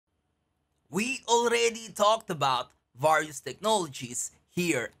we already talked about various technologies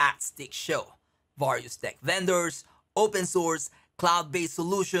here at Stick Show, various tech vendors, open source, cloud-based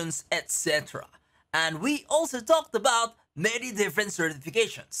solutions, etc. And we also talked about many different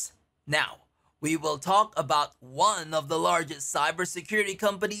certifications. Now, we will talk about one of the largest cybersecurity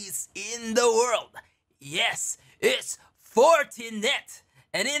companies in the world. Yes, it's Fortinet.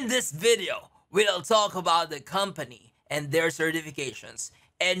 And in this video, we'll talk about the company and their certifications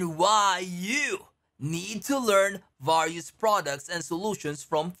and why you need to learn various products and solutions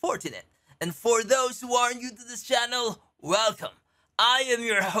from Fortinet. And for those who are new to this channel, welcome. I am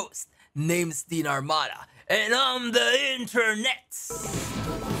your host, named Steen Armada, and I'm the internet.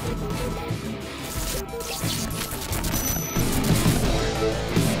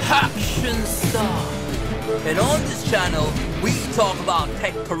 Action Star. And on this channel, we talk about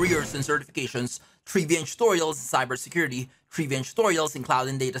tech careers and certifications, trivia tutorials in cybersecurity, trivia tutorials in cloud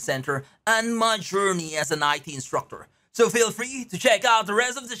and data center, and my journey as an IT instructor. So feel free to check out the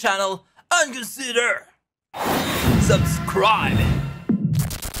rest of the channel and consider subscribing.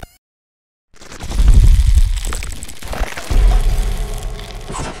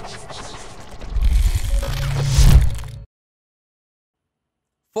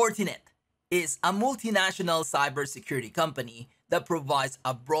 Fortinet is a multinational cybersecurity company that provides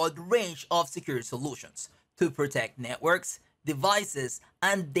a broad range of security solutions to protect networks, devices,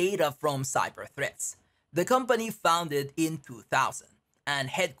 and data from cyber threats. The company founded in 2000 and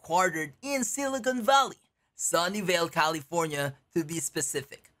headquartered in Silicon Valley, Sunnyvale, California to be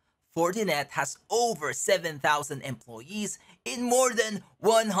specific. Fortinet has over 7,000 employees in more than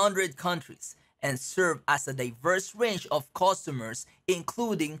 100 countries and serve as a diverse range of customers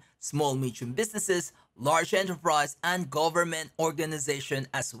including small medium businesses, large enterprise, and government organizations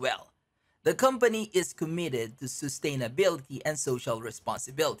as well. The company is committed to sustainability and social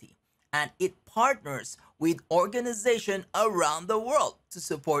responsibility, and it partners with organizations around the world to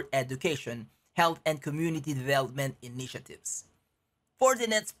support education, health, and community development initiatives.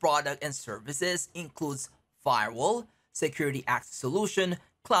 Fortinet's product and services includes firewall, security access solution,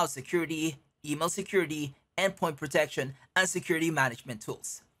 cloud security, email security, endpoint protection, and security management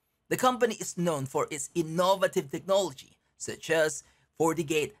tools. The company is known for its innovative technology, such as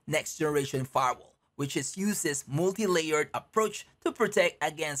FortiGate Next Generation Firewall, which uses multi-layered approach to protect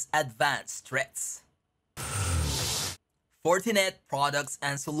against advanced threats. Fortinet products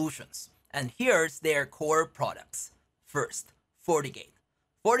and solutions. And here's their core products. First, FortiGate.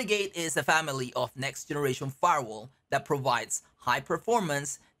 FortiGate is a family of next-generation firewall that provides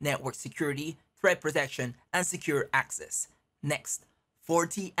high-performance network security, threat protection, and secure access. Next,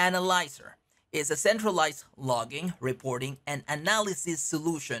 FortiAnalyzer is a centralized logging, reporting, and analysis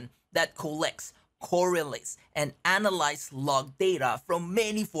solution that collects, correlates, and analyzes log data from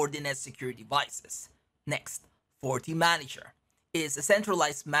many Fortinet security devices. Next, FortiManager is a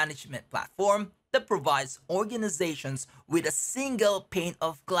centralized management platform that provides organizations with a single pane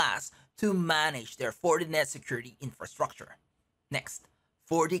of glass to manage their Fortinet security infrastructure. Next,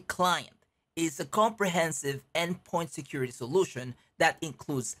 FortiClient is a comprehensive endpoint security solution that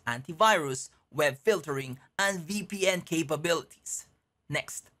includes antivirus, web filtering, and VPN capabilities.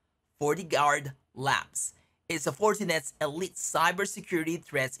 Next, FortiGuard Labs is a Fortinet's elite cybersecurity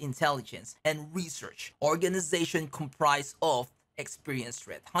threats intelligence and research organization comprised of experienced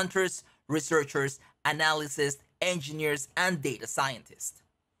threat hunters, researchers, analysts, engineers, and data scientists.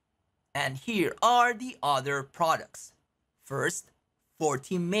 And here are the other products. First,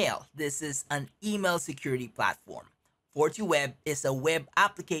 FortiMail. This is an email security platform. FortiWeb is a web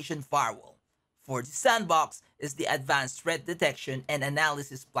application firewall. FortiSandbox is the advanced threat detection and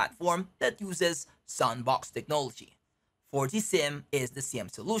analysis platform that uses sandbox technology. FortiSIEM is the SIEM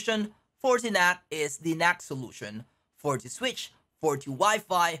solution. FortiNAC is the NAC solution. FortiSwitch,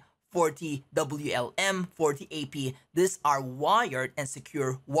 FortiWi-Fi, FortiWLM, FortiAP. These are wired and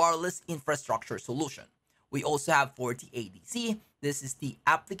secure wireless infrastructure solution. We also have FortiADC. This is the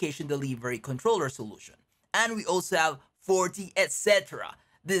application delivery controller solution. And we also have Forti etc.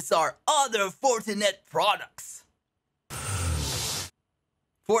 These are other Fortinet products.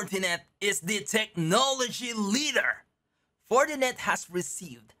 Fortinet is the technology leader. Fortinet has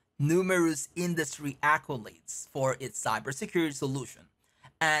received numerous industry accolades for its cybersecurity solution,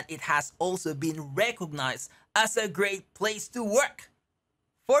 and it has also been recognized as a great place to work.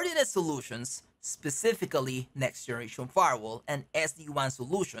 Fortinet solutions, specifically Next Generation Firewall and SD-wan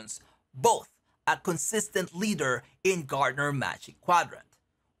solutions, both a consistent leader in Gartner Magic Quadrant.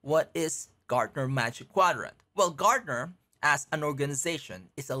 What is Gartner Magic Quadrant? Well, Gartner, as an organization,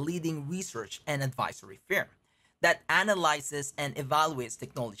 is a leading research and advisory firm. that analyzes and evaluates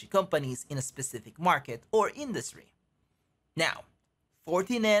technology companies in a specific market or industry. Now,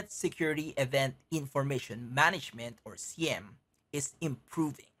 Fortinet Security Event Information Management, or CIEM, is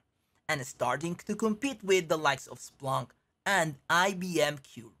improving and starting to compete with the likes of Splunk and IBM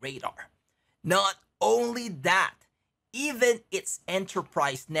QRadar. Not only that, even its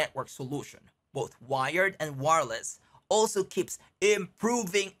enterprise network solution, both wired and wireless, also keeps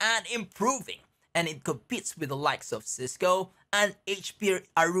improving and improving, and it competes with the likes of Cisco and HP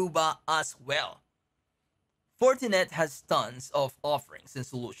Aruba as well. Fortinet has tons of offerings and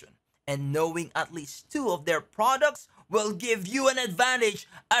solutions, and knowing at least two of their products will give you an advantage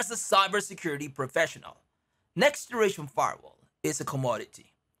as a cybersecurity professional. Next generation firewall is a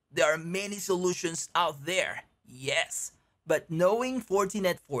commodity. There are many solutions out there, yes, but knowing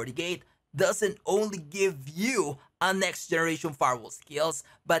Fortinet FortiGate doesn't only give you a next generation firewall skills,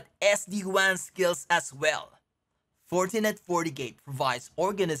 but sd-wan skills as well. Fortinet FortiGate provides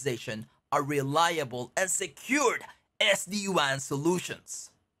organization a reliable and secured sd-wan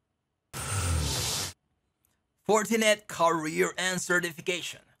solutions. Fortinet Career and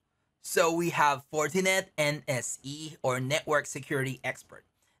Certification. So we have Fortinet NSE, or Network Security Expert.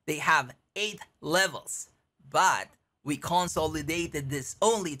 They have 8 levels, but we consolidated this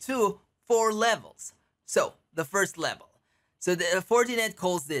only to 4 levels. So the first level. So the Fortinet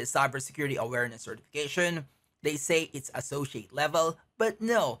calls this Cybersecurity Awareness Certification. They say it's associate level, but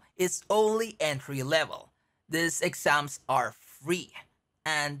no, it's only entry level. These exams are free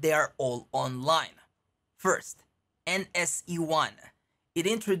and they are all online. First, NSE-1. It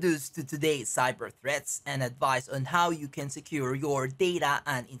introduced to today's cyber threats and advice on how you can secure your data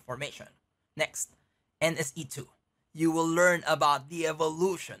and information. Next, NSE-2. You will learn about the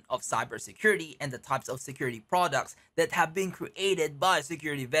evolution of cybersecurity and the types of security products that have been created by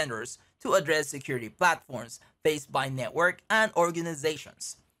security vendors to address security platforms faced by network and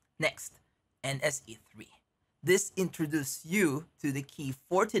organizations. Next, NSE-3. This introduces you to the key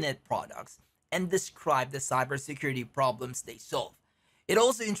Fortinet products and describe the cybersecurity problems they solve. It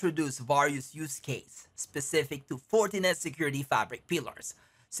also introduced various use cases specific to Fortinet security fabric pillars: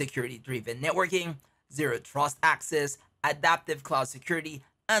 security-driven networking, zero trust access, adaptive cloud security,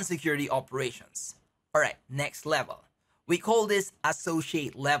 and security operations. Alright, next level. We call this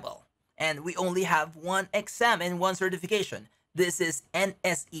associate level, and we only have one exam and one certification. This is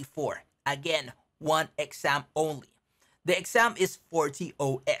NSE-4. Again, one exam only. The exam is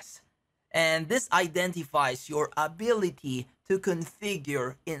FortiOS, and this identifies your ability to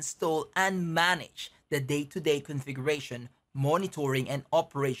configure, install, and manage the day-to-day configuration, monitoring, and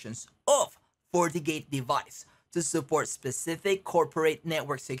operations of FortiGate device to support specific corporate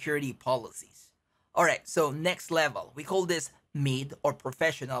network security policies. Alright, so next level. We call this mid or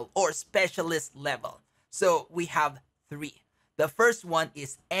professional or specialist level. So we have 3. The first one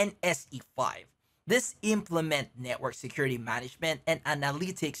is NSE-5. This implement network security management and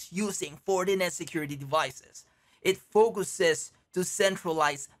analytics using Fortinet security devices. It focuses to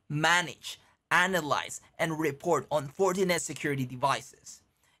centralize, manage, analyze, and report on Fortinet security devices.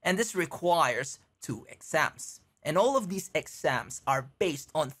 And this requires 2 exams. And all of these exams are based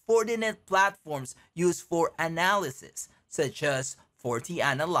on Fortinet platforms used for analysis, such as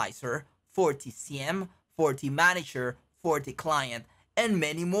FortiAnalyzer, FortiCM, FortiManager, FortiClient, and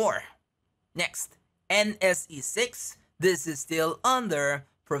many more. Next, NSE-6. This is still under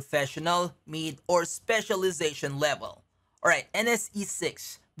professional, mid, or specialization level. Alright,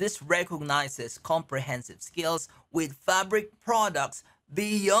 NSE-6. This recognizes comprehensive skills with fabric products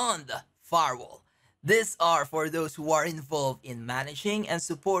beyond firewall. These are for those who are involved in managing and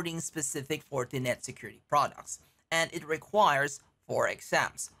supporting specific Fortinet security products, and it requires 4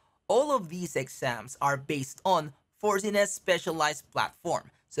 exams. All of these exams are based on Fortinet's specialized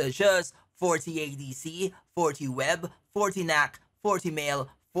platform, such as FortiADC, FortiWeb, FortiNAC, FortiMail,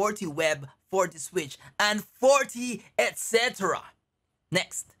 FortiWeb, FortiSwitch, and Forti, etc.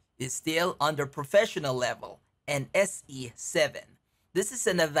 Next is still under professional level, NSE-7. This is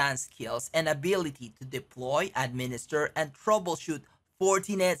an advanced skills and ability to deploy, administer, and troubleshoot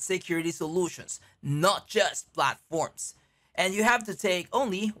Fortinet security solutions, not just platforms. And you have to take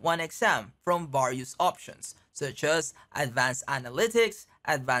only 1 exam from various options, such as Advanced Analytics,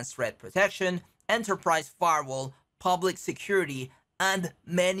 Advanced Threat Protection, Enterprise Firewall, Public Security, and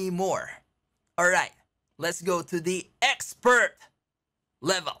many more. Alright, let's go to the expert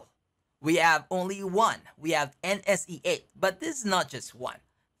level. We have only 1. We have NSE-8, but this is not just 1.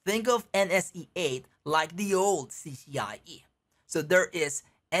 Think of NSE-8 like the old CCIE. So there is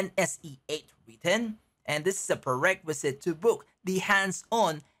NSE-8 written, and this is a prerequisite to book the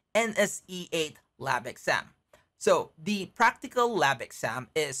hands-on NSE-8 lab exam. So the practical lab exam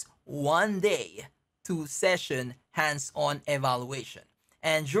is 1 day, 2 session hands-on evaluation.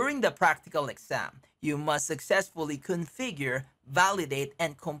 And during the practical exam, you must successfully configure, validate,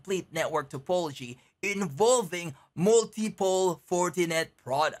 and complete network topology involving multiple Fortinet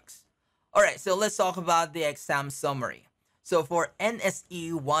products. Alright, so let's talk about the exam summary. So for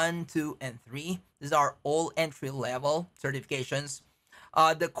NSE 1, 2, and 3, these are all entry-level certifications.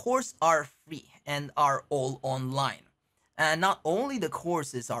 The courses are free and are all online. And not only the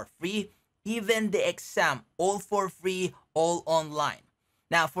courses are free, even the exam, all for free, all online.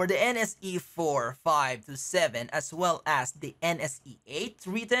 Now, for the NSE 4, 5 to 7, as well as the NSE 8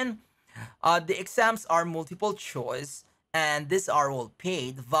 written, the exams are multiple choice, and these are all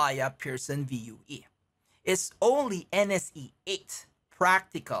paid via Pearson VUE. It's only NSE 8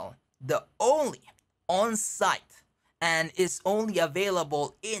 practical, the only on-site, and is only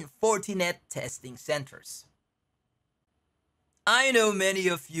available in Fortinet testing centers. I know many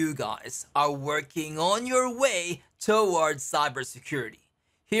of you guys are working on your way towards cybersecurity.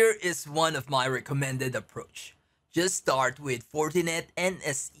 Here is one of my recommended approach. Just start with Fortinet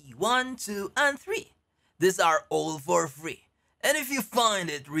NSE 1, 2, and 3. These are all for free. And if you find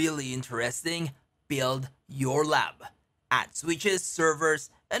it really interesting, build your lab. Add switches,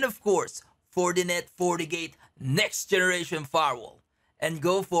 servers, and of course, Fortinet FortiGate next generation firewall. And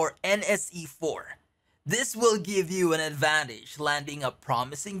go for NSE 4. This will give you an advantage landing a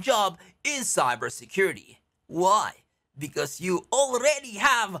promising job in cybersecurity. Why? Because you already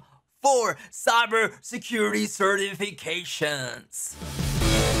have 4 cybersecurity certifications.